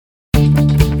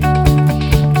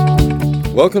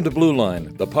Welcome to Blue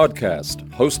Line, the podcast,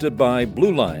 hosted by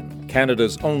Blue Line,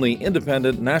 Canada's only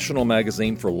independent national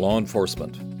magazine for law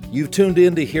enforcement. You've tuned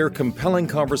in to hear compelling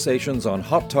conversations on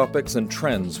hot topics and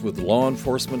trends with law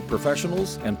enforcement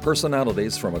professionals and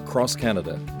personalities from across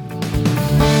Canada.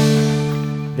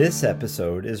 This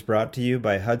episode is brought to you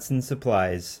by Hudson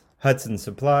Supplies. Hudson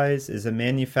Supplies is a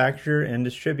manufacturer and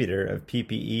distributor of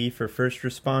PPE for first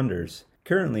responders,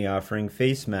 currently offering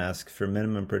face masks for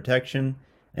minimum protection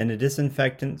and a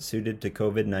disinfectant suited to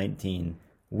COVID-19.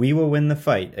 We will win the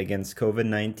fight against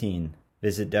COVID-19.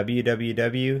 Visit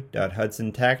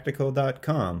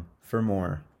www.hudsontactical.com for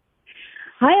more.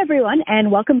 Hi, everyone,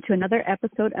 and welcome to another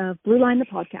episode of Blue Line, the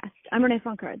podcast. I'm Renee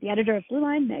Fonkard, the editor of Blue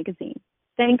Line magazine.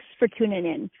 Thanks for tuning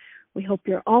in. We hope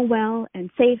you're all well and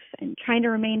safe and trying to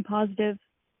remain positive.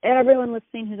 Everyone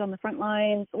listening who's on the front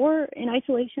lines or in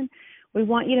isolation, we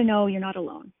want you to know you're not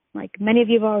alone. Like many of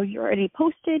you have already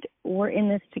posted, we're in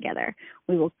this together.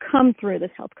 We will come through this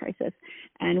health crisis,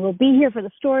 and we'll be here for the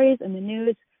stories and the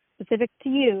news specific to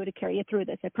you to carry you through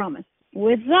this, I promise.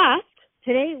 With that,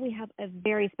 today we have a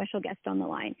very special guest on the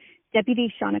line, Deputy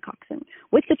Shauna Coxon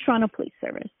with the Toronto Police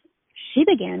Service. She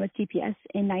began with TPS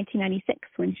in 1996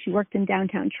 when she worked in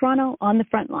downtown Toronto on the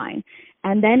front line,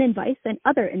 and then in Vice and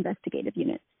other investigative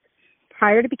units.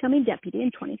 Prior to becoming deputy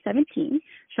in 2017,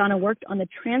 Shauna worked on the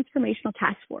Transformational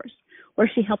Task Force, where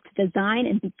she helped design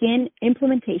and begin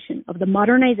implementation of the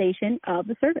modernization of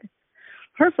the service.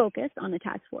 Her focus on the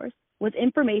task force was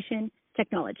information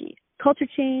technology, culture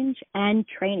change, and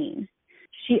training.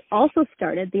 She also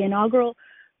started the inaugural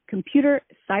Computer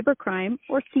Cybercrime,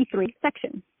 or C3,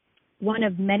 section, one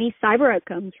of many cyber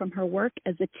outcomes from her work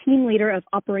as the team leader of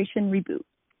Operation Reboot.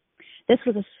 This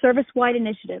was a service-wide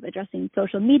initiative addressing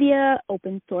social media,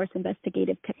 open source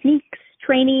investigative techniques,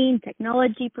 training,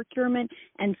 technology procurement,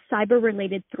 and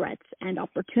cyber-related threats and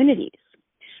opportunities.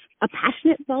 A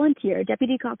passionate volunteer,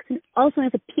 Deputy Coxon also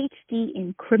has a PhD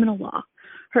in criminal law.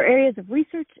 Her areas of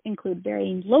research include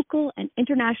varying local and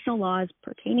international laws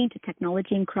pertaining to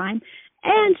technology and crime,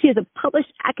 and she is a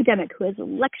published academic who has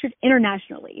lectured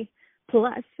internationally.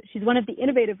 Plus, she's one of the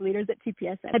innovative leaders at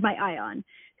TPS I had my eye on,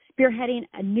 spearheading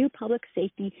a new public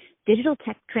safety digital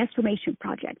tech transformation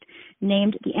project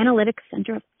named the Analytics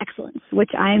Center of Excellence,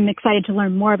 which I'm excited to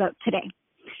learn more about today.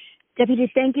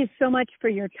 Deputy, thank you so much for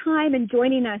your time and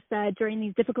joining us during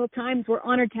these difficult times. We're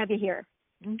honored to have you here.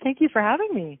 Thank you for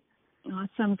having me.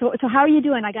 Awesome. So how are you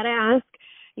doing? I got to ask,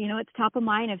 it's top of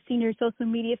mind. I've seen your social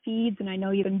media feeds, and I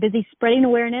know you've been busy spreading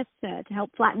awareness to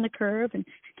help flatten the curve and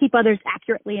keep others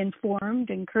accurately informed,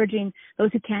 encouraging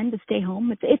those who can to stay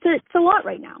home. It's a lot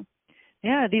right now.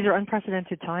 Yeah, these are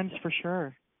unprecedented times for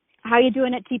sure. How are you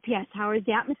doing at TPS? How is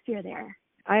the atmosphere there?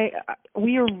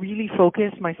 We are really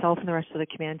focused, myself and the rest of the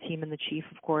command team and the chief,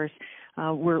 of course.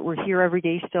 We're here every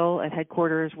day still at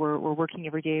headquarters. We're working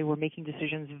every day. We're making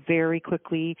decisions very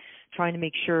quickly, trying to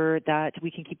make sure that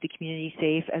we can keep the community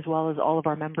safe as well as all of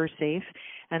our members safe.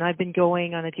 And I've been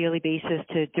going on a daily basis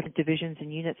to different divisions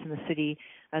and units in the city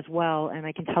as well. And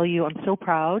I can tell you I'm so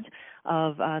proud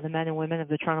of the men and women of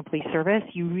the Toronto Police Service.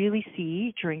 You really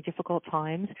see during difficult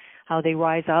times how they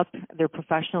rise up, their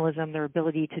professionalism, their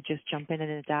ability to just jump in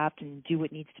and adapt and do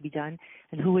what needs to be done.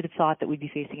 And who would have thought that we'd be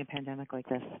facing a pandemic like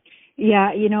this?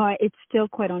 Yeah, it still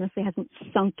quite honestly hasn't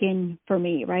sunk in for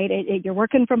me, right? You're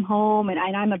working from home, and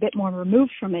I'm a bit more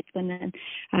removed from it than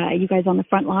you guys on the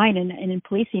front line and in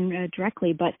policing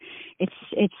directly. But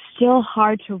it's still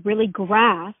hard to really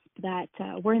grasp that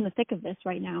we're in the thick of this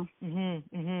right now.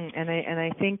 And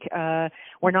I think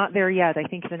we're not there yet. I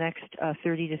think the next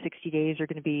 30 to 60 days are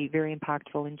going to be very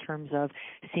impactful in terms of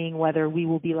seeing whether we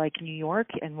will be like New York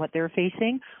and what they're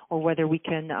facing, or whether we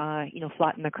can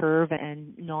flatten the curve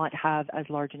and not have as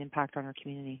large an impact on our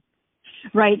community.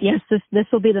 Right. Yes. This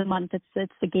will be the month.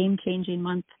 It's the game-changing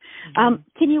month.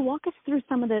 Can you walk us through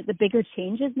some of the bigger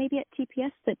changes maybe at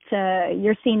TPS that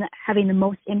you're seeing having the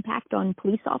most impact on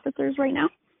police officers right now?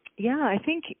 Yeah, I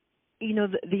think,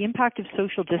 the impact of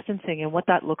social distancing and what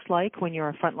that looks like when you're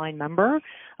a frontline member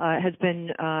has been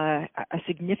a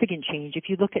significant change. If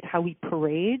you look at how we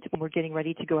parade when we're getting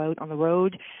ready to go out on the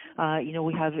road,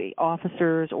 we have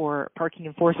officers or parking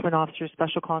enforcement officers,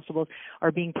 special constables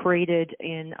are being paraded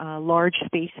in large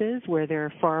spaces where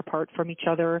they're far apart from each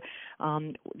other.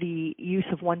 The use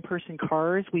of one-person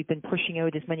cars, we've been pushing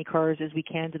out as many cars as we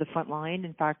can to the front line.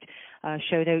 In fact,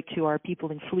 shout out to our people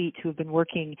in Fleet who have been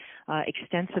working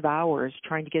extensive hours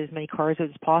trying to get as many cars out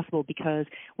as possible, because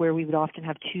where we would often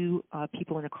have two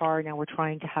people in a car, now we're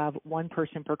trying to have one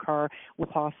person per car where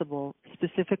possible,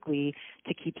 specifically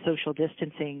to keep social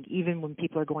distancing, even when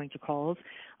people are going to calls.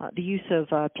 The use of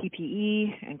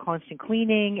PPE and constant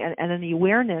cleaning, and then the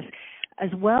awareness. as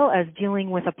well as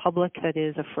dealing with a public that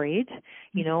is afraid,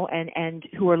 and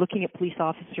who are looking at police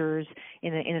officers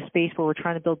in a space where we're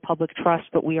trying to build public trust,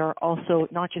 but we are also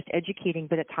not just educating,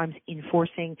 but at times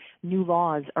enforcing new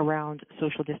laws around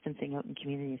social distancing out in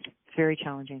communities. It's very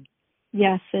challenging.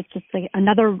 Yes, it's just like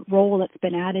another role that's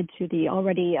been added to the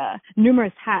already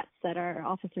numerous hats that our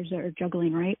officers are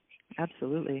juggling, right?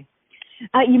 Absolutely.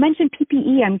 You mentioned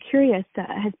PPE. I'm curious,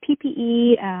 has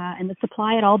PPE and the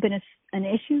supply at all been an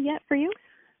issue yet for you?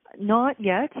 Not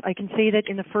yet. I can say that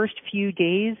in the first few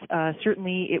days,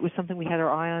 certainly it was something we had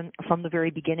our eye on from the very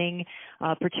beginning,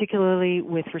 particularly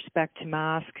with respect to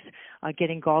masks,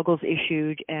 getting goggles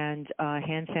issued, and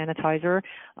hand sanitizer.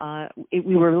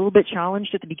 We were a little bit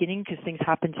challenged at the beginning because things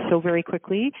happened so very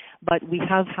quickly, but we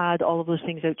have had all of those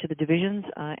things out to the divisions,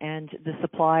 and the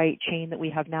supply chain that we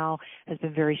have now has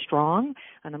been very strong,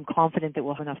 and I'm confident that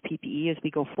we'll have enough PPE as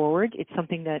we go forward. It's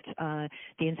something that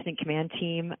the incident command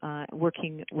team,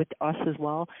 working with us as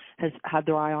well, has had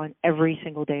their eye on every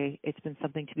single day. It's been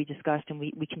something to be discussed, and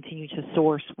we continue to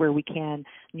source where we can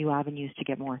new avenues to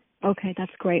get more. Okay,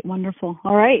 that's great. Wonderful.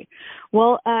 All right.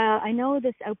 Well, I know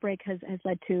this outbreak has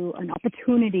led to an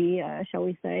opportunity, shall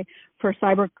we say, for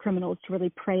cyber criminals to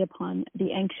really prey upon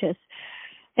the anxious.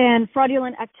 And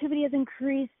fraudulent activity has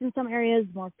increased in some areas.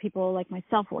 More people like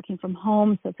myself working from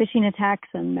home, so phishing attacks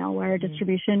and malware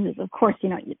distribution is, of course,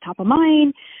 top of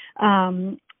mind.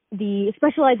 The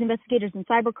specialized investigators in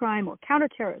cybercrime or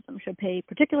counterterrorism should pay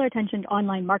particular attention to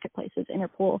online marketplaces,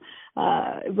 Interpol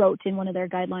wrote in one of their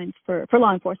guidelines for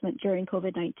law enforcement during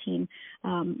COVID-19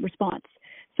 response.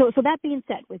 So that being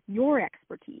said, with your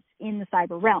expertise in the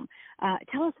cyber realm,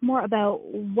 tell us more about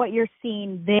what you're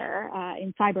seeing there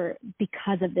in cyber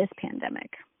because of this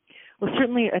pandemic. Well,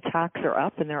 certainly attacks are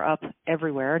up, and they're up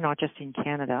everywhere, not just in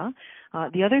Canada.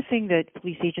 The other thing that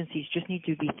police agencies just need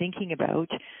to be thinking about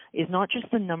is not just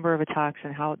the number of attacks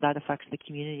and how that affects the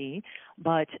community,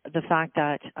 but the fact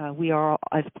that we are,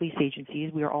 as police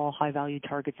agencies, we are all high-value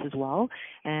targets as well,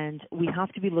 and we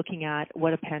have to be looking at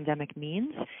what a pandemic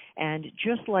means. And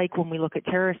just like when we look at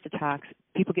terrorist attacks,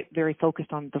 people get very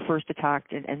focused on the first attack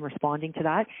and responding to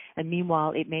that, and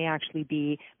meanwhile, it may actually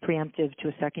be preemptive to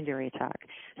a secondary attack.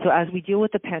 So as we deal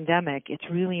with the pandemic, it's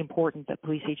really important that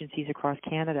police agencies across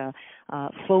Canada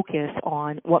focus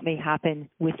on what may happen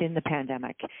within the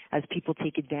pandemic as people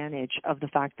take advantage of the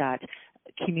fact that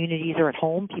communities are at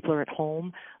home, people are at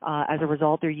home. As a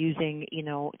result, they're using,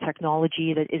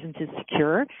 technology that isn't as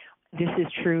secure. This is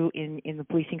true in the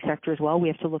policing sector as well. We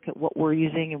have to look at what we're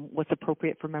using and what's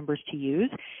appropriate for members to use.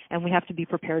 And we have to be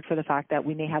prepared for the fact that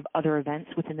we may have other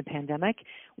events within the pandemic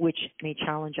which may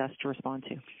challenge us to respond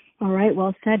to. All right,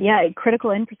 well said. Yeah,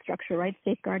 critical infrastructure, right?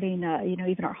 Safeguarding,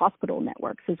 even our hospital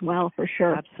networks as well, for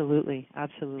sure. Absolutely,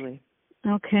 absolutely.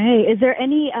 Okay. Is there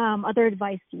any other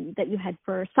advice that you had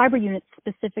for cyber units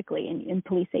specifically in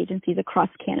police agencies across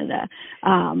Canada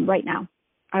right now?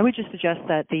 I would just suggest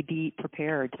that they be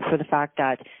prepared for the fact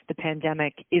that the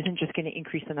pandemic isn't just going to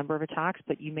increase the number of attacks,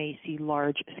 but you may see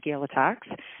large-scale attacks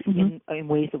in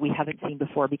ways that we haven't seen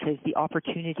before, because the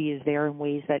opportunity is there in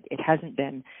ways that it hasn't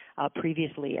been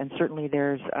previously. And certainly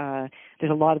there's a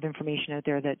lot of information out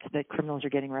there that criminals are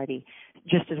getting ready,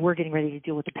 just as we're getting ready to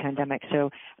deal with the pandemic. So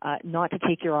not to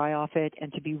take your eye off it,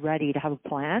 and to be ready to have a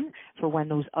plan for when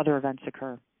those other events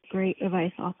occur. Great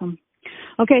advice. Awesome.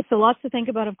 Okay, so lots to think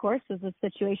about, of course, as the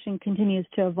situation continues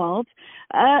to evolve.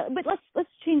 But let's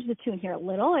change the tune here a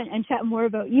little and chat more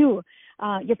about you,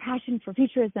 your passion for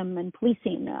futurism and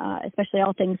policing, especially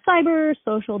all things cyber,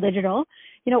 social, digital.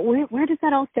 Where does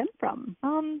that all stem from?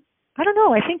 I don't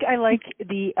know. I think I like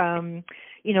the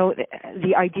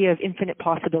idea of infinite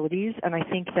possibilities, and I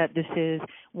think that this is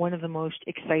one of the most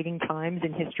exciting times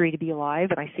in history to be alive.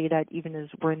 And I say that even as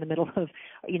we're in the middle of,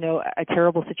 a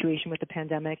terrible situation with the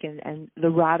pandemic and the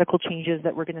radical changes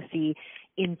that we're going to see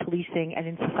in policing and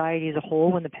in society as a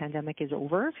whole when the pandemic is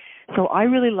over. So I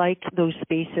really like those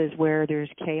spaces where there's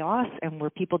chaos and where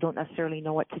people don't necessarily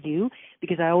know what to do,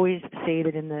 because I always say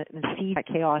that in the seeds of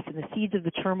chaos and the seeds of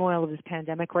the turmoil of this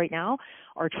pandemic right now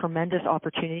are tremendous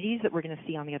opportunities that we're going to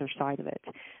see on the other side of it.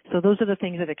 So those are the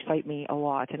things that excite me a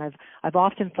lot. And I've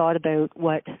often thought about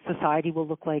what society will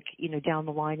look like, down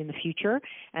the line in the future.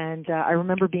 And I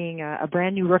remember being a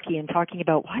brand new rookie and talking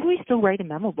about, why do we still write in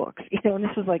memo books? And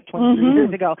this was like 23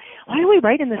 years ago. Why do we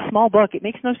write in this small book? It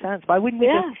makes no sense. Why wouldn't we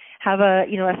just have a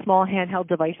small handheld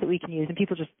device that we can use? And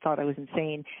people just thought I was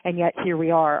insane. And yet here we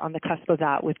are on the cusp of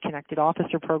that with connected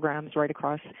officer programs right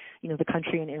across, the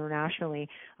country and internationally.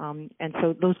 And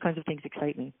so those kinds of things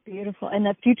excite me. Beautiful. And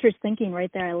the futures thinking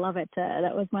right there, I love it.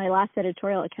 That was my last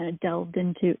editorial. It kind of delved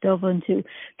into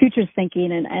futures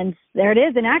thinking, and there it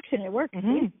is in action. It works.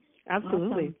 Mm-hmm.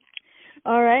 Absolutely. Awesome.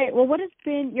 All right. Well, what has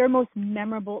been your most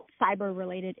memorable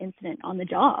cyber-related incident on the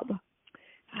job?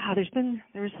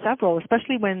 There was several,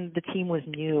 especially when the team was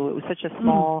new. It was such a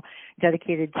small,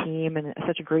 dedicated team and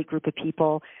such a great group of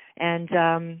people. And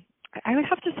I would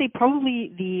have to say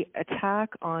probably the attack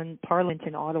on Parliament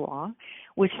in Ottawa,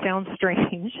 which sounds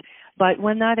strange, but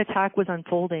when that attack was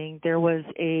unfolding, there was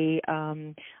a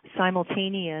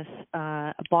simultaneous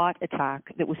bot attack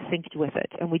that was synced with it,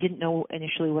 and we didn't know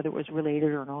initially whether it was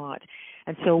related or not.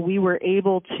 And so we were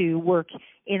able to work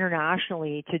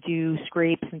internationally to do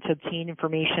scrapes and to obtain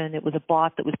information. It was a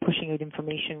bot that was pushing out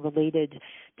information related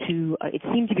to, it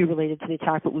seemed to be related to the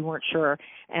attack, but we weren't sure.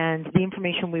 And the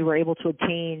information we were able to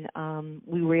obtain,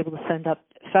 we were able to send up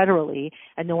federally,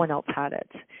 and no one else had it.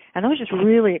 And that was just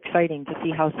really exciting to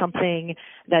see how something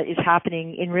that is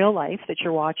happening in real life that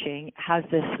you're watching has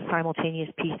this simultaneous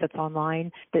piece that's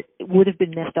online that would have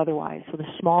been missed otherwise. So the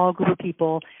small group of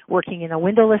people working in a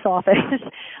windowless office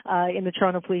in the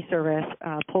Toronto Police Service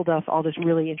pulled off all this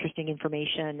really interesting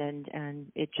information,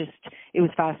 and it was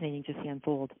fascinating to see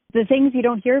unfold. The things you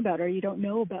don't hear about or you don't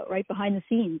know about right behind the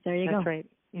scenes. There you go. That's right.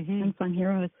 Mm-hmm. Unsung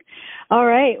heroes. All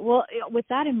right. Well, with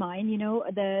that in mind,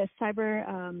 the cyber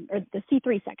or the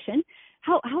C3 section,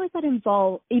 how has that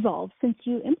evolved since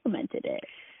you implemented it?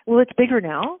 Well, it's bigger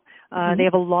now. They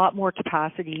have a lot more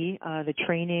capacity. The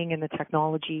training and the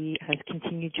technology has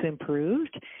continued to improve,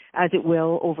 as it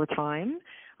will over time.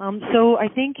 So I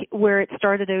think where it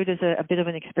started out as a bit of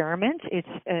an experiment, it's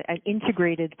an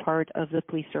integrated part of the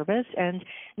police service, and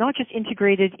not just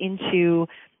integrated into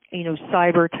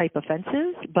cyber type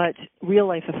offenses, but real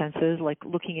life offenses like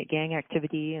looking at gang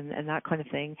activity and that kind of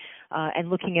thing, and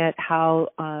looking at how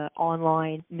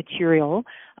online material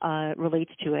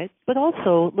relates to it, but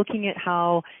also looking at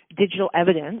how digital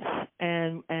evidence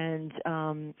and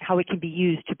how it can be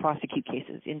used to prosecute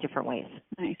cases in different ways.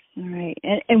 Nice. All right.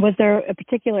 And was there a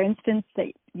particular instance that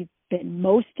you've been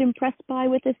most impressed by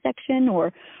with this section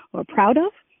or proud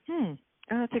of?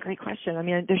 Oh, that's a great question. I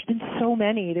mean, there's been so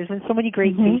many. There's been so many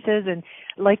great cases, and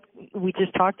like we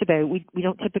just talked about, we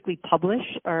don't typically publish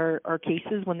our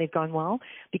cases when they've gone well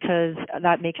because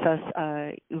that makes us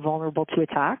vulnerable to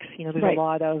attacks. There's a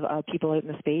lot of people out in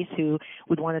the space who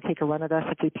would want to take a run at us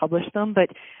if we publish them, but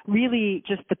really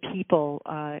just the people,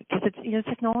 because it's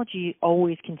technology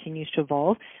always continues to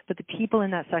evolve, but the people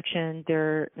in that section,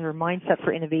 their mindset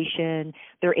for innovation,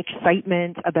 their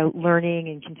excitement about learning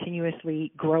and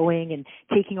continuously growing and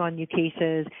taking on new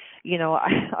cases.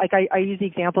 I use the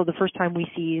example the first time we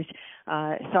seized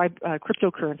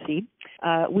cryptocurrency,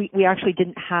 we actually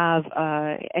didn't have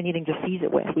anything to seize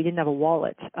it with. We didn't have a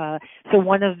wallet. So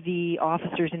one of the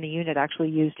officers in the unit actually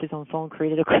used his own phone,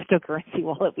 created a cryptocurrency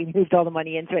wallet. We moved all the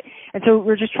money into it. And so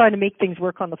we're just trying to make things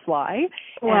work on the fly.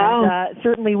 Wow. And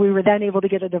certainly we were then able to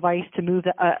get a device to move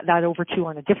that over to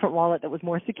on a different wallet that was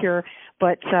more secure.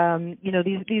 But,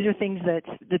 these are things that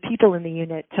the people in the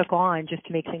unit took on just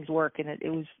to make things work. And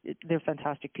they're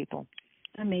fantastic people.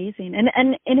 Amazing.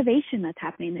 And innovation that's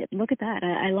happening. Look at that.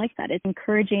 I like that. It's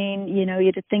encouraging,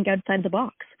 you to think outside the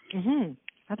box. Mm-hmm.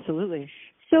 Absolutely.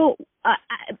 So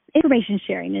information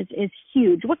sharing is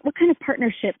huge. What kind of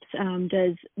partnerships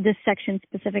does this section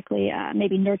specifically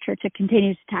maybe nurture to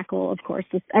continue to tackle, of course,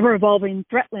 this ever-evolving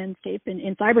threat landscape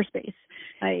in cyberspace?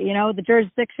 The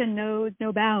jurisdiction knows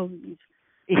no bounds.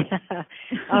 Yeah.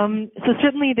 So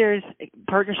certainly there's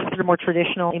partnerships that are more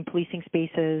traditional in policing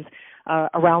spaces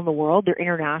around the world. They're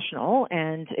international,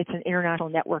 and it's an international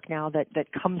network now that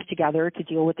comes together to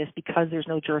deal with this because there's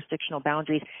no jurisdictional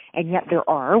boundaries, and yet there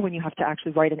are when you have to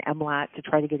actually write an MLAT to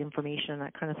try to get information and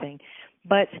that kind of thing.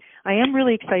 But I am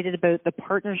really excited about the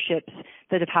partnerships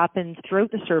that have happened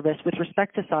throughout the service with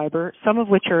respect to cyber, some of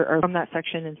which are from that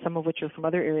section and some of which are from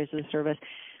other areas of the service.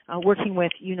 Working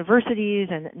with universities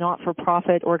and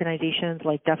not-for-profit organizations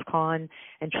like DEF CON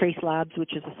and Trace Labs,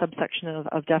 which is a subsection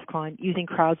of DEF CON, using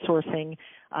crowdsourcing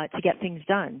to get things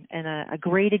done. And a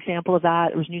great example of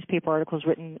that was newspaper articles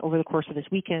written over the course of this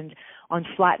weekend on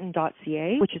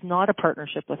flatten.ca, which is not a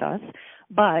partnership with us,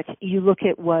 but you look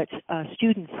at what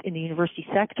students in the university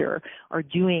sector are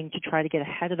doing to try to get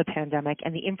ahead of the pandemic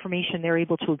and the information they're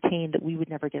able to obtain that we would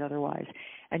never get otherwise.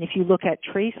 And if you look at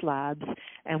Trace Labs,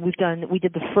 and we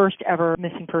did the first ever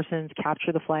missing persons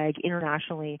capture the flag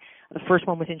internationally. The first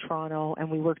one was in Toronto, and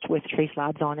we worked with Trace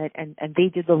Labs on it, and they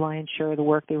did the lion's share of the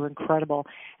work. They were incredible.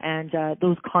 And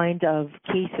those kind of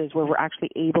cases where we're actually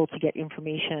able to get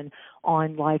information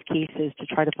on live cases to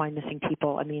try to find missing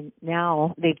people. I mean,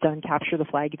 now they've done capture the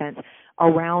flag events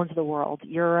around the world,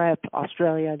 Europe,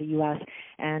 Australia, the U.S.,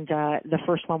 and the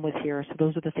first one was here. So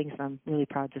those are the things that I'm really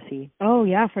proud to see. Oh,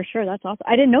 yeah, for sure. That's awesome.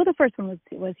 I didn't know the first one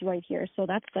was right here, so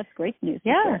that's great news.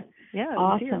 Yeah, sure. yeah.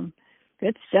 Awesome.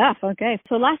 Good stuff. Okay.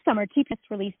 So last summer, TPS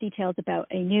released details about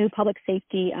a new public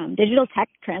safety digital tech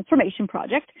transformation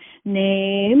project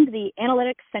named the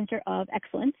Analytics Center of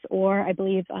Excellence, or I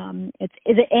believe is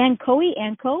it ANCOE?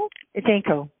 ANCO? It's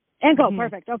ANCO. ANCO, Mm-hmm.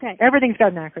 Perfect. Okay. Everything's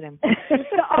got an acronym.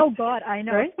 Oh, God, I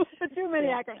know. Right? Too many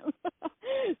acronyms.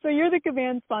 So you're the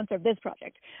command sponsor of this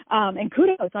project. And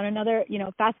kudos on another,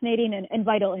 fascinating and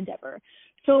vital endeavor.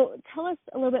 So tell us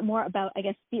a little bit more about, I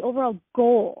guess, the overall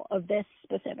goal of this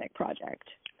specific project.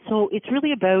 So it's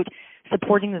really about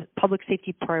supporting the public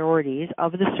safety priorities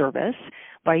of the service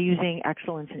by using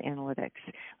excellence in analytics.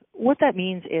 What that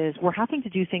means is we're having to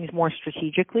do things more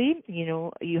strategically.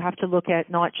 You have to look at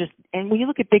not just, and when you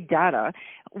look at big data,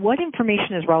 what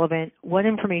information is relevant, what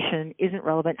information isn't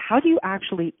relevant, how do you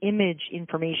actually image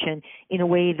information in a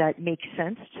way that makes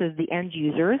sense to the end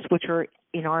users, which are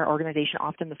in our organization,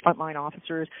 often the frontline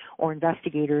officers or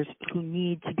investigators who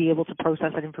need to be able to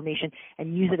process that information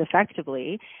and use it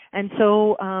effectively. And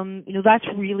so, that's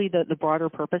really the broader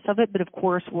purpose of it. But of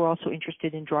course, we're also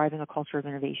interested in driving a culture of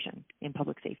innovation in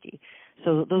public safety.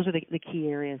 So those are the key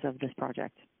areas of this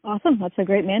project. Awesome. That's a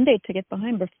great mandate to get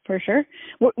behind, for sure.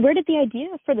 Where did the idea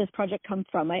for this project come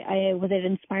from? Was it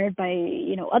inspired by,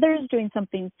 others doing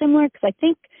something similar? Because I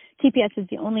think TPS is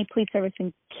the only police service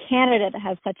in Canada that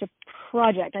has such a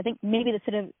project. I think maybe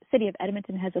the city of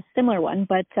Edmonton has a similar one.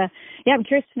 But, I'm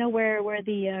curious to know where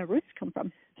the roots come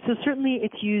from. So certainly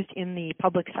it's used in the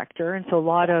public sector, and so a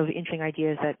lot of interesting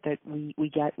ideas that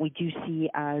we do see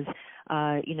as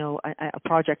a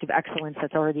project of excellence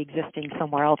that's already existing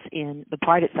somewhere else in the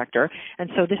private sector. And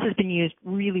so this has been used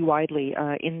really widely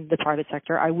in the private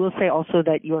sector. I will say also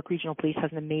that York Regional Police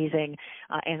has an amazing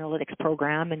analytics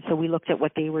program, and so we looked at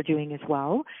what they were doing as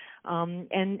well.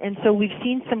 And so we've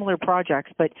seen similar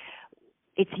projects, but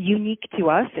it's unique to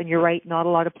us, and you're right, not a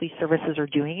lot of police services are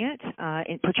doing it,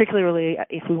 and particularly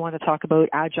if we want to talk about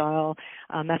agile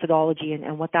methodology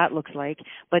and what that looks like.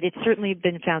 But it's certainly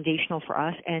been foundational for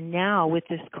us, and now with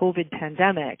this COVID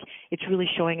pandemic, it's really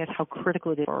showing us how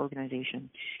critical it is for our organization.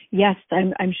 Yes,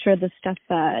 I'm sure the stuff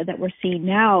that we're seeing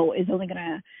now is only going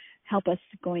to help us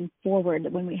going forward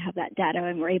when we have that data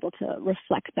and we're able to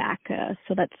reflect back.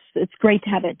 So it's great to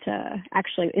have it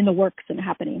actually in the works and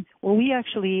happening. Well, we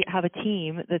actually have a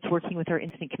team that's working with our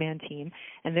incident command team,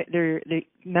 and the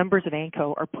members of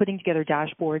ANCO are putting together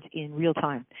dashboards in real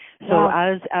time. So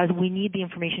wow. as we need the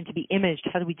information to be imaged,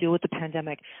 how do we deal with the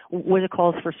pandemic? What do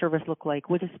calls for service look like?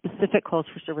 What do specific calls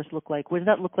for service look like? What does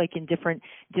that look like in different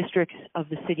districts of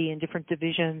the city and different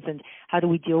divisions, and how do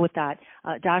we deal with that?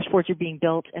 Dashboards are being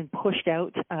built and pushed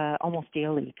out almost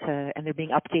daily, and they're being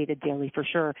updated daily for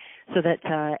sure, so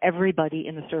that everybody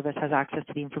in the service has access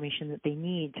to the information that they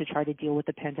need to try to deal with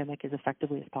the pandemic as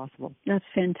effectively as possible. That's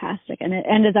fantastic, and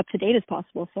as up to date as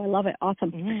possible. So I love it.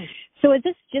 Awesome. Mm-hmm. So is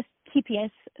this just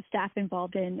TPS staff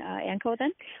involved in ANCO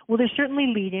then? Well, they're certainly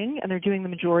leading, and they're doing the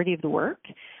majority of the work.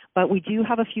 But we do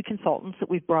have a few consultants that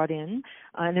we've brought in,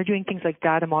 and they're doing things like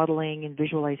data modeling and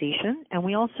visualization. And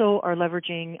we also are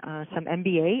leveraging some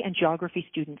MBA and geography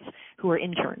students who are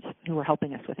interns who are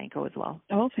helping us with ANCO as well.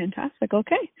 Oh, fantastic.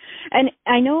 Okay. And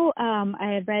I know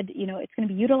I had read, it's going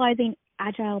to be utilizing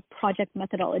agile project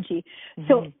methodology. Mm-hmm.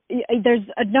 So there's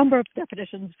a number of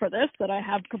definitions for this that I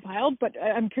have compiled, but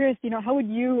I'm curious, how would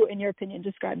you, in your opinion,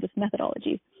 describe this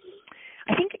methodology?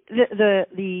 I think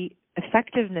the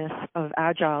effectiveness of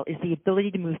Agile is the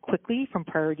ability to move quickly from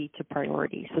priority to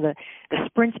priority. So the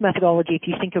sprint methodology, if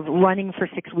you think of running for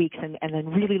 6 weeks and then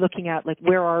really looking at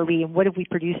where are we and what have we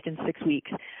produced in 6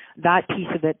 weeks, that piece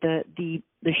of it,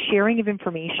 the sharing of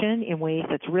information in ways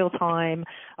that's real time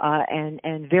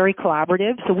and very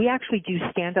collaborative. So we actually do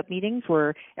stand-up meetings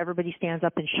where everybody stands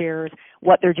up and shares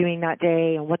what they're doing that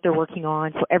day and what they're working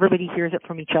on, so everybody hears it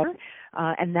from each other.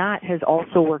 And that has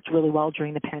also worked really well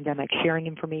during the pandemic, sharing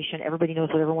information. Everybody knows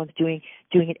what everyone's doing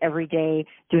it every day,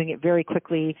 doing it very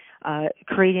quickly,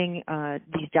 creating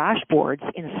these dashboards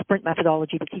in a sprint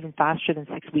methodology that's even faster than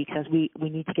 6 weeks as we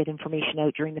need to get information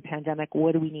out during the pandemic.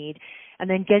 What do we need? And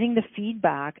then getting the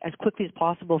feedback as quickly as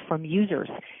possible from users.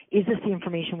 Is this the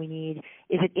information we need?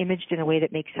 Is it imaged in a way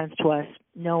that makes sense to us?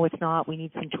 No, it's not. We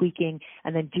need some tweaking,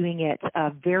 and then doing it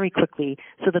very quickly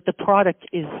so that the product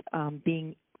is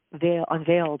being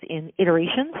unveiled in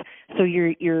iterations. So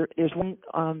there's one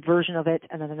version of it,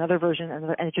 and then another version, and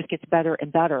it just gets better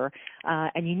and better.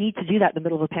 And you need to do that in the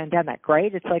middle of a pandemic,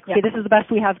 right? It's like, okay, this is the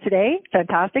best we have today.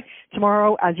 Fantastic.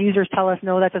 Tomorrow, as users tell us,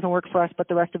 no, that doesn't work for us, but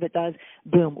the rest of it does.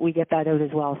 Boom, we get that out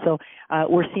as well. So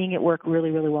we're seeing it work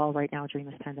really, really well right now during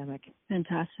this pandemic.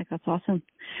 Fantastic. That's awesome.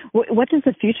 What does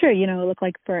the future, look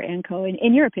like for ANCO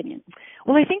in your opinion?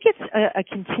 Well, I think it's a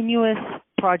continuous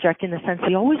project in the sense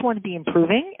we always want to be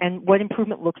improving, and what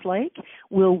improvement looks like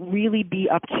will really be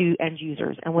up to end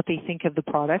users and what they think of the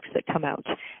products that come out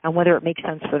and whether it makes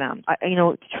sense for them.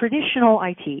 Traditional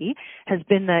IT has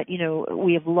been that,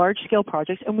 we have large scale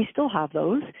projects, and we still have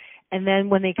those. And then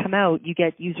when they come out, you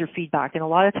get user feedback. And a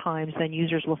lot of times then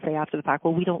users will say after the fact,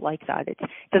 well, we don't like that. It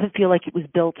doesn't feel like it was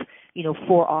built,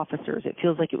 for officers. It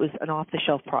feels like it was an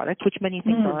off-the-shelf product, which many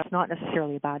things are. It's not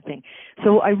necessarily a bad thing.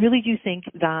 So I really do think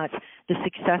that the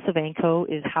success of ANCO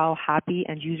is how happy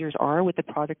end users are with the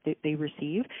product that they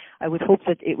receive. I would hope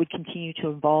that it would continue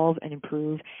to evolve and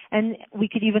improve. And we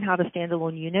could even have a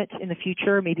standalone unit in the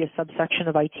future, maybe a subsection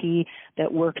of IT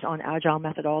that works on agile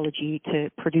methodology to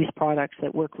produce products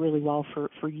that work really well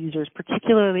for users,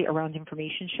 particularly around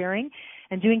information sharing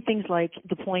and doing things like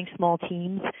deploying small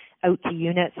teams out to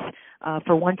units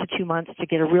for 1 to 2 months to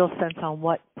get a real sense on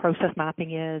what process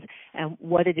mapping is and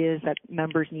what it is that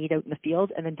members need out in the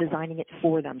field, and then designing it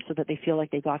for them so that they feel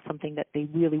like they got something that they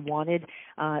really wanted,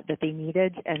 that they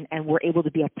needed, and were able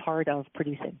to be a part of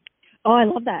producing. Oh, I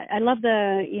love that. I love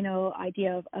the,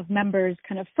 idea of members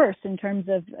kind of first in terms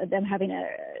of them having a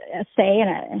say and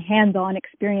a hands-on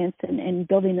experience in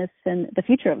building this and the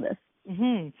future of this.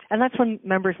 Mm-hmm. And that's when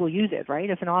members will use it, right?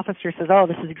 If an officer says, oh,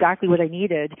 this is exactly what I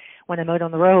needed when I'm out on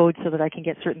the road so that I can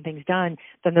get certain things done,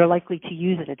 then they're likely to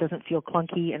use it. It doesn't feel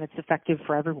clunky, and it's effective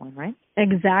for everyone, right?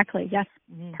 Exactly. Yes.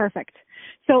 Mm-hmm. Perfect.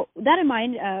 So that in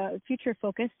mind, future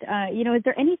focused, is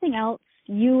there anything else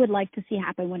you would like to see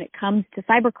happen when it comes to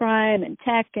cybercrime and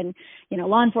tech and,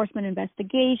 law enforcement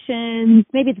investigations,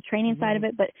 maybe the training side of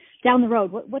it, but down the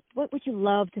road, what would you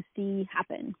love to see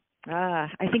happen?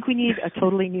 I think we need a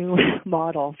totally new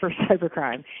model for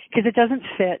cybercrime because it doesn't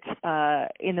fit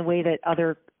in the way that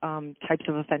other types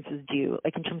of offenses do,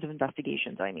 like in terms of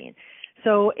investigations, I mean.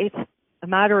 So it's a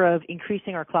matter of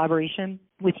increasing our collaboration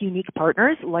with unique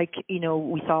partners like,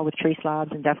 we saw with Trace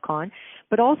Labs and DEF CON,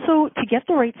 but also to get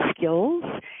the right skills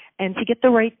and to get the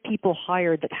right people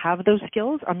hired that have those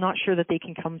skills. I'm not sure that they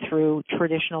can come through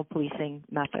traditional policing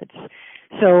methods.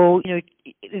 So,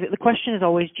 the question is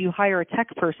always, do you hire a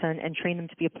tech person and train them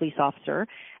to be a police officer?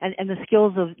 And the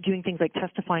skills of doing things like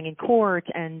testifying in court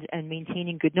and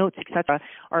maintaining good notes, et cetera,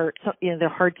 they're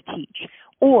hard to teach.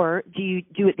 Or do you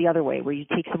do it the other way, where you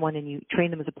take someone and you train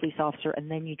them as a police officer and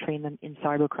then you train them in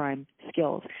cybercrime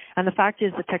skills? And the fact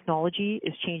is the technology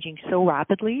is changing so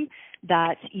rapidly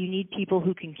that you need people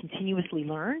who can continuously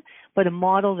learn, but a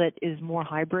model that is more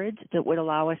hybrid that would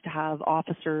allow us to have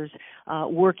officers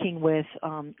working with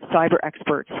cyber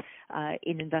experts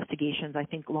in investigations, I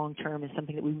think long-term is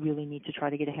something that we really need to try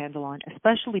to get a handle on,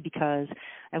 especially because,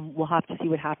 and we'll have to see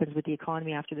what happens with the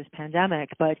economy after this pandemic,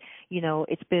 but,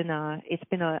 it's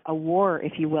been a war,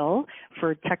 if you will,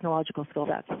 for technological skill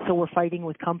sets. So we're fighting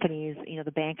with companies,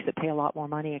 the banks that pay a lot more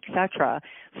money, et cetera,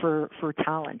 for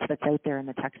talent that's out there in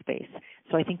the tech space.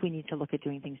 So I think we need to look at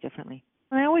doing things differently.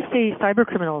 I always say cyber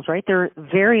criminals, right? They're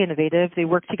very innovative. They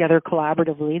work together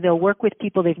collaboratively. They'll work with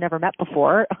people they've never met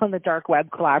before on the dark web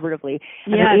collaboratively.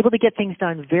 And they're able to get things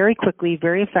done very quickly,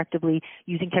 very effectively,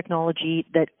 using technology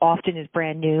that often is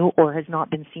brand new or has not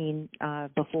been seen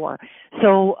before.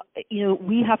 So,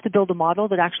 we have to build a model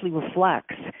that actually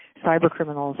reflects cyber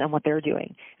criminals and what they're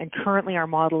doing. And currently our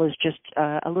model is just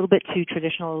a little bit too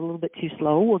traditional, a little bit too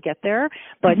slow. We'll get there,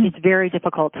 but it's very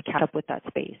difficult to catch up with that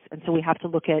space. And so we have to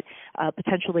look at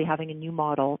potentially having a new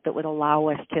model that would allow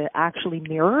us to actually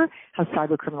mirror how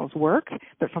cyber criminals work,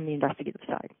 but from the investigative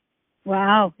side.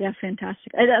 Wow. Yeah,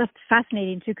 fantastic. That's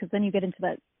fascinating too, because then you get into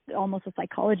that almost a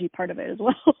psychology part of it as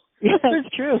well. Yeah,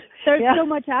 that's true. There's so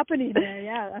much happening there.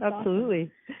 Yeah, that's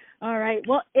absolutely. Awesome. All right.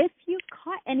 Well, if you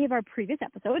caught any of our previous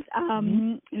episodes,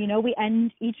 we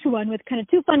end each one with kind of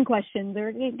 2 fun questions.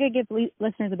 They're going to give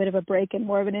listeners a bit of a break and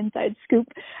more of an inside scoop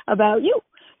about you.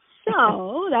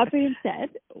 So that being said,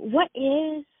 what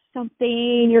is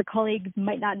something your colleagues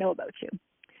might not know about you?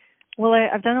 Well,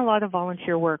 I've done a lot of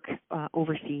volunteer work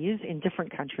overseas in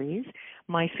different countries.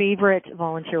 My favorite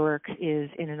volunteer work is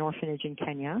in an orphanage in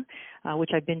Kenya, which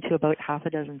I've been to about half a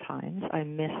dozen times. I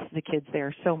miss the kids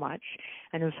there so much.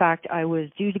 And in fact, I was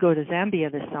due to go to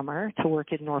Zambia this summer to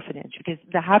work at an orphanage, because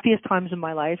the happiest times of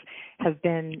my life have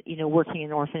been, working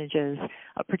in orphanages,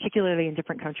 particularly in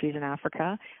different countries in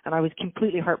Africa. And I was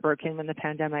completely heartbroken when the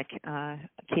pandemic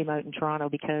came out in Toronto,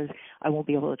 because I won't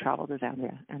be able to travel to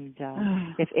Zambia. And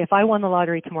if I won the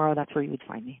lottery tomorrow, that's where you would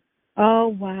find me. Oh,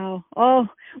 wow. Oh,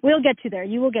 we'll get you there.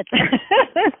 You will get there.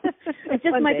 It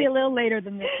just might be a little later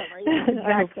than this summer. Yeah,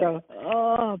 exactly. I hope so.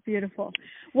 Oh, beautiful.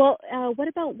 Well, what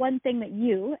about one thing that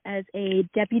you, as a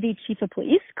deputy chief of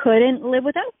police, couldn't live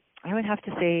without? I would have to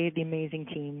say the amazing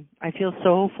team. I feel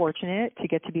so fortunate to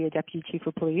get to be a deputy chief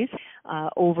of police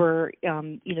over,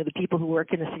 the people who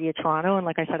work in the city of Toronto. And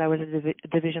like I said, I was at a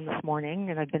division this morning,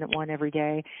 and I've been at one every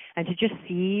day. And to just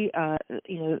see,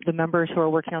 the members who are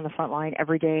working on the front line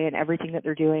every day and everything that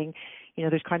they're doing,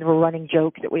 there's kind of a running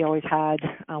joke that we always had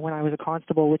when I was a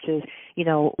constable, which is,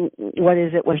 what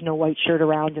is it? There's no white shirt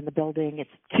around in the building. It's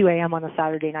 2 a.m. on a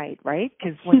Saturday night, right?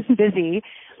 Because when it's busy,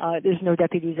 there's no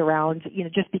deputies around,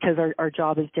 just because our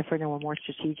job is different and we're more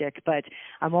strategic. But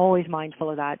I'm always mindful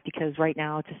of that, because right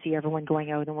now, to see everyone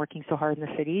going out and working so hard in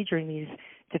the city during these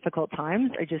difficult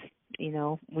times, I just,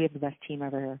 we have the best team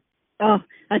ever here. Oh,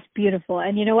 that's beautiful.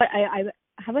 And you know what? I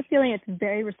have a feeling it's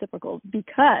very reciprocal,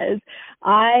 because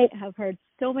I have heard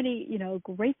so many,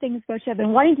 great things about you. I've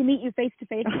been wanting to meet you face to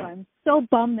face, so I'm so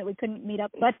bummed that we couldn't meet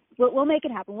up, but we'll make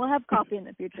it happen. We'll have coffee in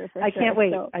the future for I sure. Can't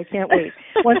wait. So. I can't wait.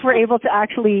 Once we're able to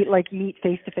actually meet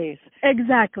face to face.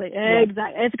 Exactly. Yeah.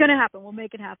 Exactly. It's going to happen. We'll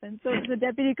make it happen. So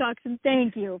Deputy Coxon,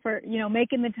 thank you for,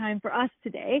 making the time for us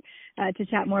today to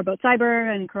chat more about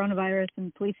cyber and coronavirus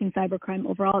and policing cybercrime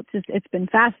overall. It's been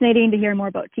fascinating to hear more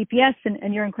about TPS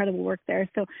and your incredible work there.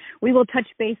 So we will touch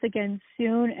base again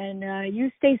soon, and you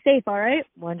stay safe, all right?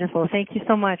 Wonderful. Thank you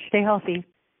so much. Stay healthy.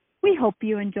 We hope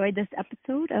you enjoyed this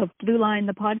episode of Blue Line,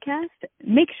 the podcast.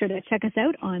 Make sure to check us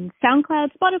out on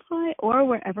SoundCloud, Spotify, or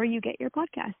wherever you get your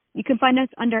podcasts. You can find us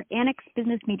under Annex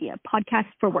Business Media,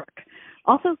 Podcasts for Work.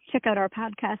 Also, check out our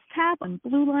podcast tab on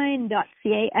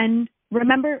blueline.ca. And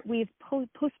remember, we've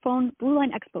postponed Blue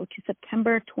Line Expo to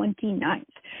September 29th.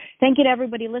 Thank you to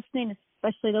everybody listening,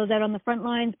 especially those out on the front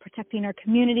lines, protecting our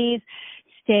communities.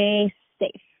 Stay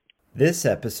safe. This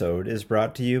episode is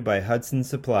brought to you by Hudson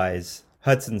Supplies.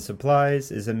 Hudson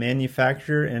Supplies is a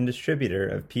manufacturer and distributor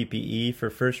of PPE for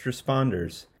first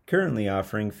responders, currently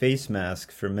offering face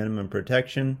masks for minimum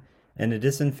protection and a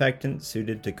disinfectant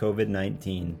suited to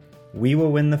COVID-19. We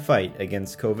will win the fight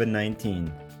against COVID-19.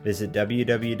 Visit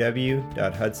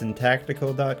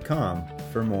www.hudsontactical.com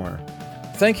for more.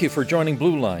 Thank you for joining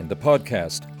Blue Line, the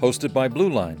podcast, hosted by Blue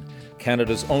Line,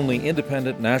 Canada's only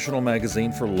independent national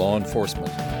magazine for law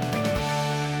enforcement.